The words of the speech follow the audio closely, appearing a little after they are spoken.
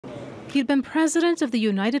He'd been president of the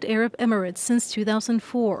United Arab Emirates since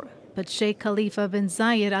 2004, but Sheikh Khalifa bin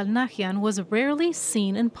Zayed was rarely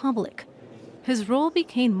seen in public. His role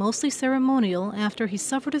became mostly ceremonial after he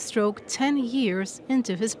suffered a stroke 10 years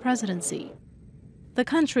into his presidency. The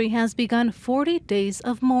country has begun 40 days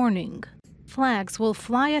of mourning. Flags will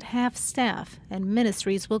fly at half-staff and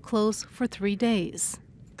ministries will close for 3 days.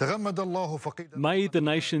 May the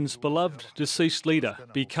nation's beloved deceased leader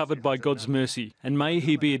be covered by God's mercy, and may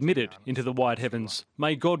he be admitted into the wide heavens.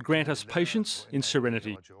 May God grant us patience in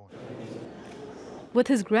serenity. With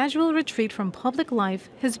his gradual retreat from public life,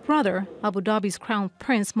 his brother, Abu Dhabi's Crown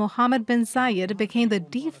Prince Mohammed bin Zayed, became the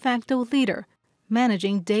de facto leader,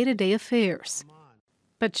 managing day-to-day affairs.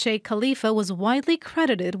 But Sheikh Khalifa was widely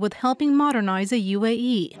credited with helping modernize the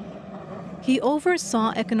UAE. He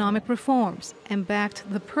oversaw economic reforms and backed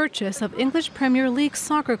the purchase of English Premier League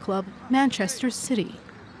soccer club Manchester City.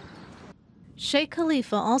 Sheikh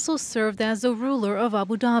Khalifa also served as the ruler of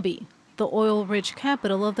Abu Dhabi, the oil-rich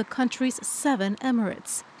capital of the country's 7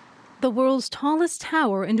 emirates. The world's tallest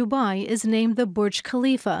tower in Dubai is named the Burj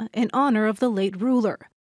Khalifa in honor of the late ruler.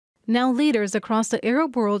 Now leaders across the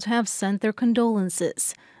Arab world have sent their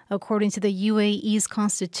condolences. According to the UAE's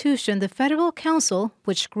constitution, the Federal Council,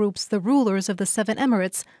 which groups the rulers of the 7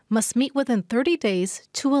 emirates, must meet within 30 days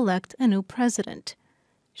to elect a new president.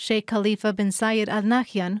 Sheikh Khalifa bin Zayed Al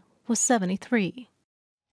Nahyan was 73.